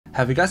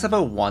Have you guys ever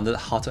wondered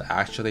how to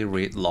actually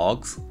read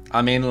logs?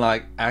 I mean,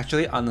 like,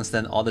 actually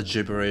understand all the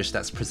gibberish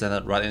that's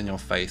presented right in your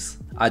face.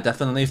 I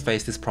definitely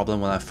faced this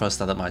problem when I first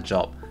started my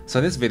job. So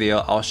in this video,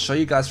 I'll show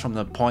you guys from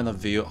the point of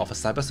view of a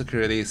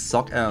cybersecurity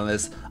SOC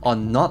analyst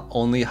on not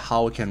only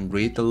how we can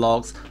read the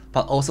logs,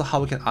 but also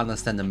how we can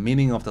understand the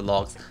meaning of the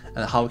logs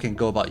and how we can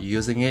go about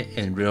using it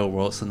in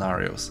real-world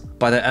scenarios.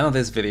 By the end of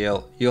this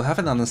video, you'll have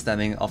an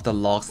understanding of the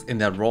logs in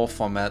their raw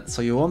format,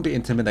 so you won't be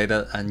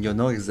intimidated and you'll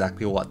know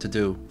exactly what to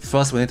do.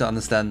 First, we need to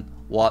understand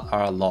what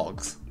are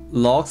logs.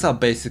 Logs are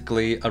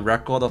basically a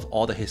record of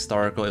all the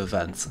historical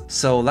events.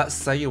 So let's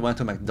say you went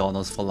to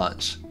McDonald's for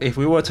lunch. If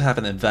we were to have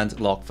an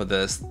event log for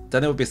this,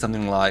 then it would be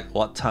something like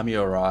what time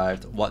you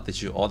arrived, what did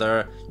you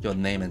order, your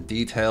name and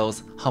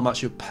details, how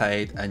much you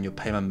paid and your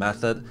payment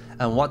method,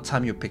 and what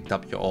time you picked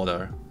up your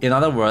order. In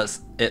other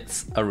words,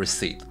 it's a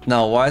receipt.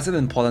 Now, why is it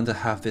important to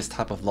have this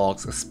type of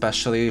logs,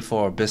 especially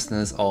for a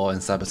business or in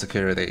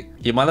cybersecurity?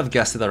 You might have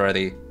guessed it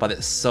already, but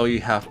it's so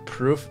you have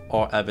proof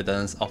or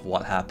evidence of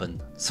what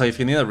happened. So if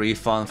you need a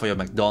refund for your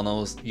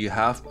McDonald's, you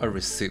have a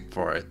receipt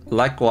for it.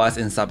 Likewise,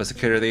 in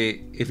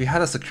cybersecurity, if you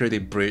had a security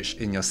breach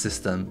in your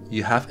system,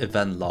 you have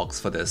event logs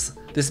for this.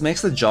 This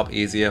makes the job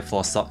easier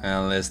for SOC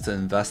analysts to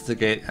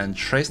investigate and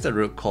trace the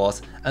root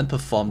cause and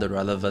perform the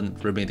relevant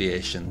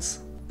remediations.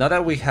 Now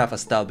that we have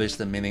established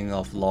the meaning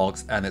of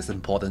logs and its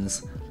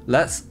importance,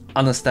 let's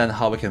understand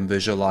how we can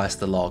visualize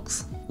the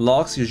logs.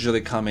 Logs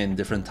usually come in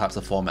different types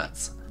of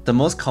formats. The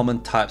most common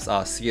types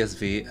are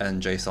CSV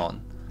and JSON.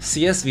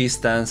 CSV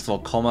stands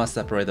for comma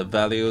separated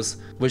values,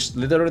 which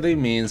literally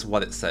means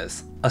what it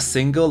says. A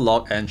single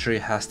log entry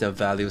has their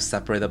values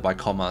separated by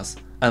commas,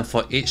 and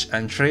for each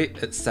entry,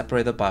 it's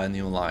separated by a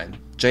new line.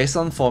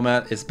 JSON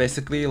format is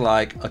basically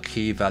like a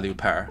key value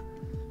pair.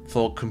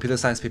 For computer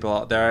science people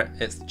out there,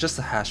 it's just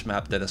a hash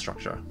map data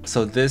structure.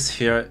 So this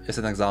here is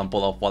an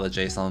example of what a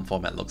JSON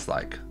format looks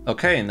like.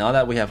 Okay, now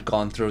that we have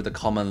gone through the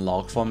common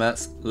log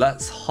formats,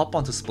 let's hop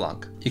onto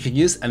Splunk. You can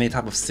use any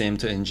type of SIEM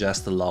to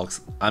ingest the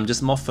logs. I'm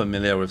just more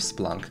familiar with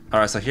Splunk.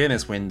 Alright, so here in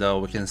this window,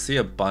 we can see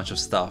a bunch of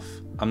stuff.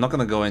 I'm not going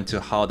to go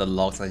into how the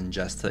logs are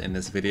ingested in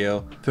this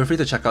video. Feel free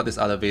to check out this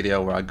other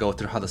video where I go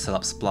through how to set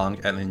up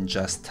Splunk and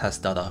ingest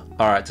test data.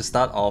 Alright, to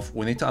start off,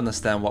 we need to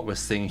understand what we're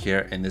seeing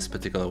here in this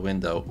particular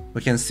window.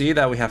 We can see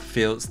that we have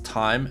fields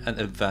time and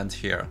event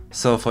here.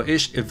 So for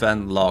each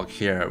event log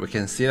here, we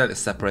can see that it's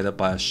separated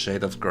by a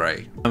shade of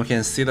gray. And we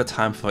can see the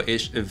time for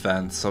each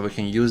event, so we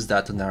can use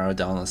that to narrow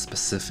down a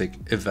specific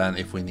event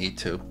if we need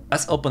to.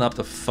 Let's open up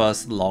the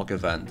first log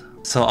event.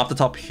 So up the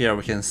top here,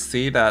 we can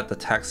see that the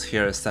text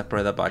here is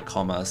separated by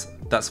commas.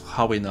 That's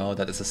how we know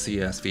that it's a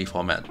CSV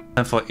format.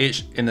 And for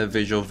each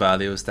individual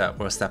values that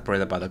were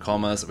separated by the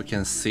commas, we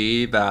can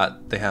see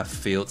that they have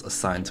fields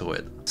assigned to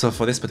it. So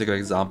for this particular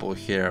example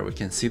here, we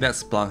can see that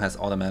Splunk has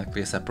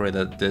automatically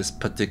separated this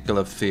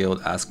particular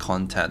field as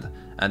content.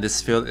 And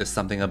this field is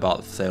something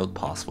about failed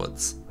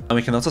passwords. And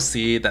we can also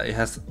see that it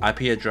has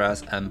IP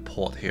address and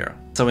port here.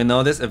 So we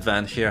know this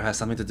event here has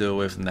something to do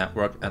with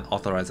network and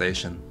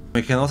authorization.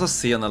 We can also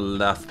see on the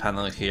left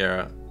panel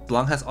here,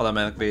 Splunk has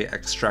automatically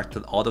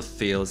extracted all the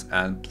fields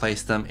and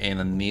placed them in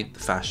a neat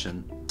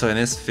fashion. So in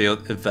this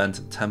field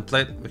event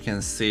template, we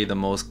can see the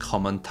most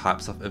common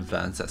types of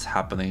events that's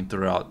happening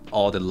throughout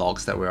all the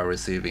logs that we are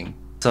receiving.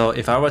 So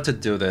if I were to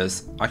do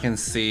this, I can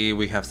see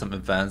we have some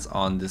events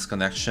on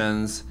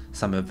disconnections,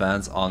 some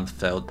events on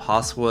failed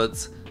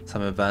passwords,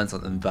 some events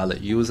on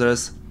invalid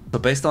users. So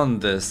based on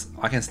this,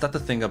 I can start to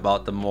think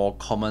about the more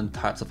common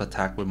types of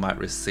attack we might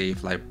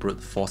receive, like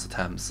brute force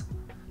attempts.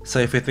 So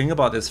if we think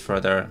about this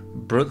further,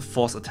 brute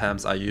force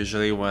attempts are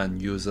usually when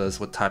users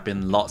would type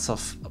in lots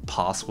of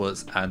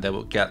passwords and they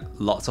would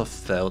get lots of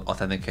failed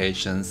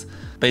authentications.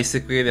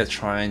 Basically, they're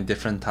trying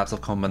different types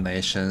of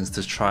combinations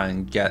to try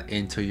and get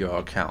into your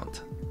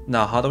account.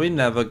 Now, how do we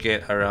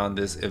navigate around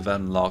these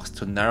event logs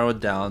to narrow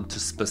down to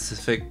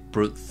specific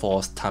brute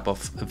force type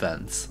of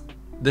events?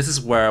 This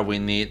is where we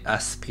need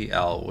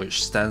SPL,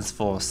 which stands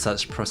for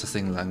Search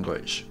Processing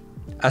Language.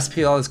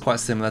 SPL is quite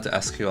similar to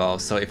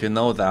SQL, so if you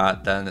know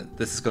that, then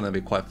this is going to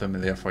be quite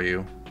familiar for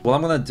you. What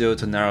I'm going to do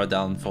to narrow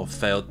down for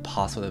failed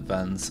password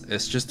events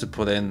is just to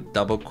put in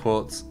double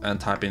quotes and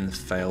type in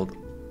failed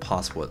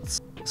passwords.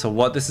 So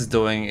what this is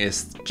doing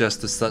is just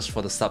to search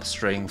for the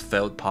substring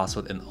failed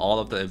password in all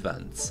of the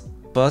events.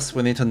 First,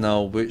 we need to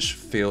know which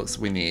fields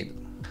we need.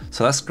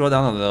 So let's scroll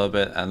down a little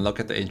bit and look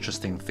at the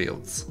interesting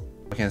fields.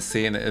 We can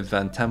see in the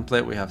event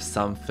template, we have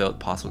some failed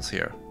passwords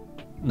here.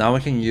 Now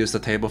we can use the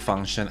table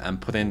function and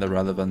put in the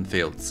relevant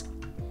fields.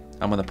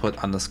 I'm going to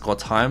put underscore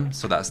time,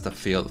 so that's the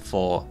field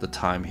for the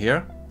time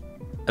here.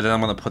 And then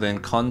I'm going to put in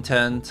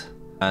content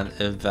and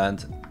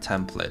event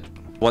template.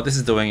 What this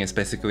is doing is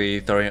basically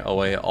throwing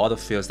away all the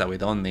fields that we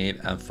don't need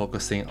and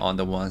focusing on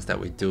the ones that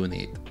we do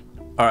need.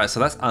 Alright,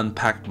 so let's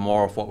unpack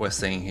more of what we're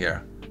seeing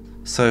here.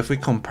 So if we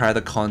compare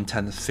the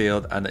content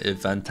field and the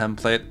event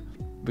template,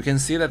 we can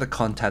see that the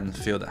content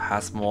field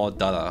has more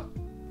data.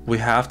 We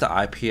have the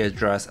IP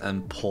address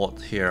and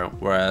port here,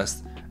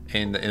 whereas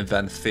in the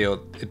event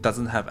field, it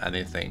doesn't have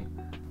anything.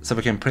 So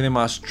we can pretty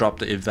much drop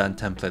the event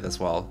template as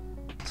well.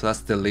 So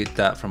let's delete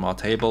that from our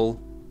table.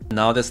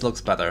 Now this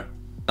looks better.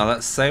 Now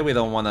let's say we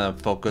don't want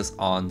to focus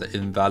on the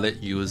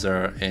invalid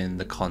user in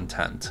the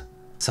content.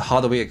 So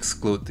how do we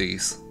exclude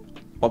these?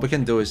 What we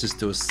can do is just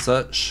do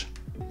search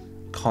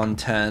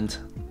content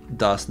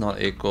does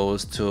not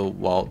equals to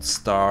wild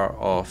star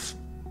of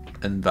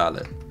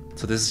invalid.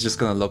 So this is just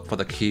going to look for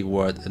the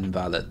keyword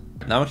invalid.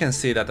 Now we can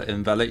see that the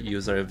invalid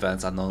user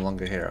events are no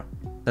longer here.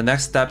 The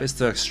next step is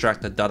to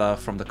extract the data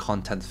from the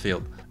content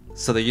field.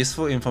 So the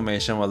useful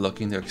information we're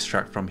looking to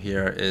extract from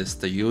here is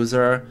the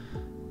user,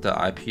 the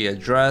IP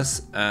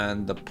address,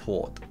 and the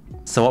port.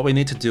 So what we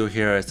need to do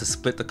here is to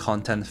split the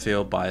content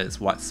field by its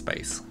white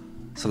space.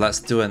 So let's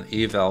do an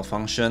eval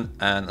function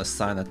and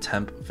assign a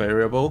temp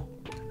variable.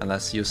 And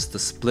let's use the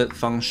split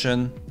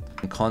function,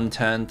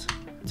 content,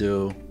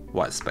 do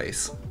white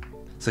space.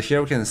 So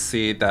here we can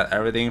see that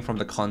everything from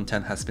the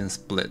content has been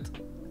split.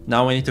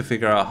 Now we need to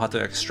figure out how to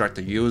extract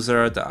the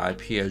user, the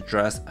IP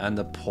address, and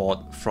the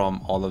port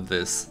from all of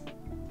this.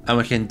 And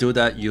we can do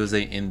that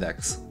using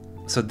index.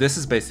 So this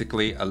is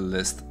basically a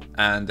list,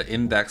 and the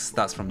index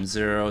starts from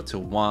 0 to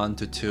 1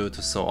 to 2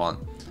 to so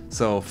on.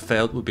 So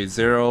failed would be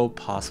 0,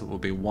 password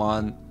would be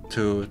 1,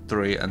 2,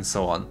 3, and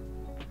so on.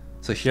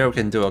 So here we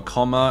can do a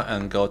comma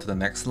and go to the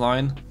next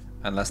line.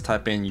 And let's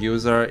type in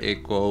user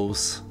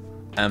equals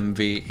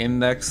mv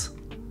index.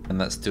 And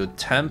let's do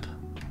temp.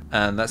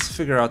 And let's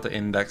figure out the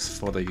index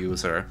for the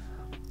user.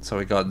 So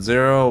we got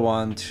 0,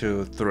 1,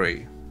 2,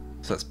 3.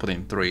 So let's put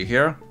in 3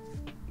 here.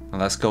 And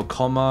let's go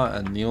comma,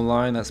 a new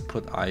line, let's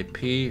put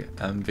IP,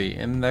 mv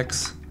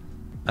index,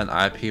 and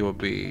IP will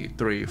be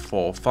 3,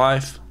 4,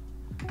 5.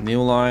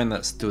 New line,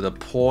 let's do the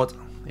port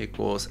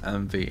equals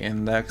mv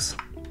index,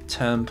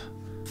 temp,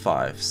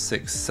 5,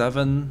 6,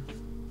 7,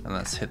 and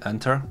let's hit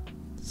enter.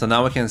 So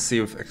now we can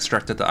see we've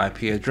extracted the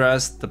IP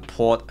address, the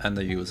port, and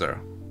the user.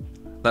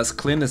 Let's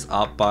clean this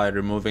up by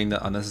removing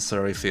the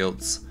unnecessary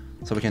fields.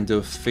 So we can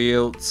do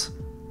fields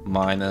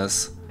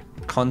minus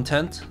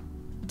content,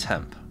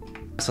 temp.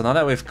 So now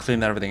that we've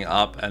cleaned everything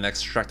up and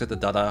extracted the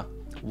data,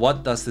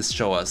 what does this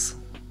show us?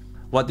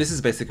 What this is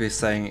basically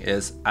saying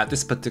is at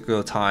this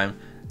particular time,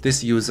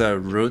 this user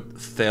root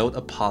failed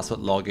a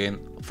password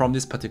login from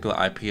this particular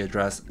IP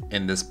address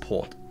in this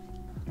port.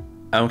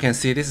 And we can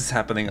see this is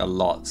happening a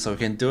lot, so we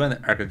can do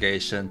an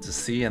aggregation to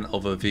see an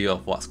overview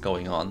of what's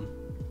going on.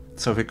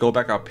 So if we go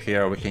back up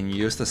here, we can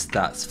use the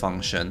stats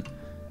function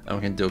and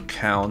we can do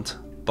count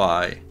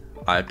by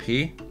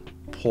IP,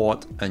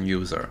 port, and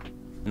user.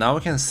 Now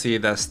we can see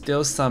there's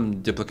still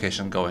some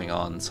duplication going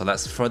on, so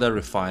let's further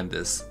refine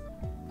this.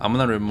 I'm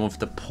gonna remove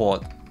the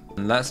port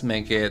and let's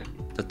make it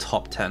the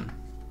top 10.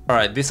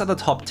 Alright, these are the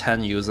top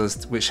 10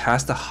 users which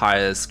has the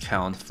highest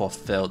count for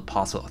failed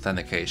password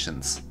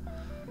authentications.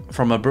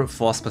 From a brute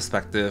force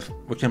perspective,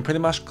 we can pretty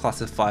much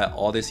classify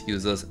all these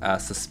users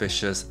as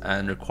suspicious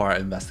and require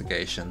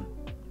investigation.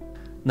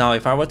 Now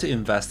if I were to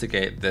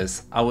investigate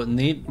this, I would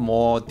need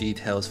more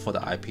details for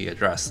the IP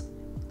address.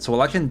 So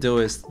what I can do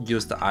is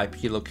use the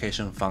IP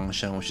location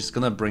function, which is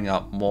going to bring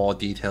up more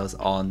details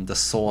on the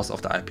source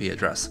of the IP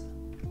address.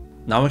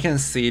 Now we can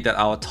see that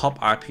our top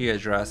IP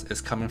address is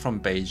coming from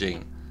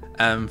Beijing.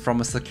 And from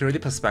a security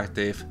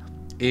perspective,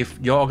 if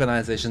your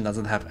organization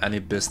doesn't have any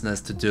business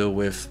to do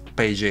with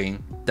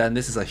Beijing, then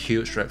this is a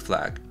huge red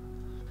flag.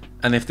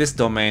 And if this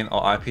domain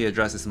or IP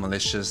address is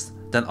malicious,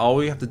 then all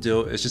we have to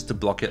do is just to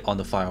block it on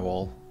the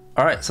firewall.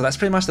 Alright, so that's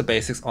pretty much the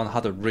basics on how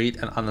to read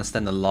and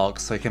understand the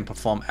logs so you can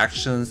perform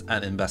actions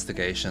and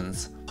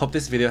investigations. Hope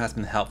this video has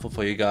been helpful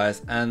for you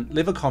guys, and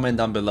leave a comment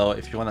down below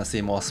if you want to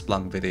see more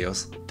Splunk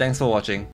videos. Thanks for watching.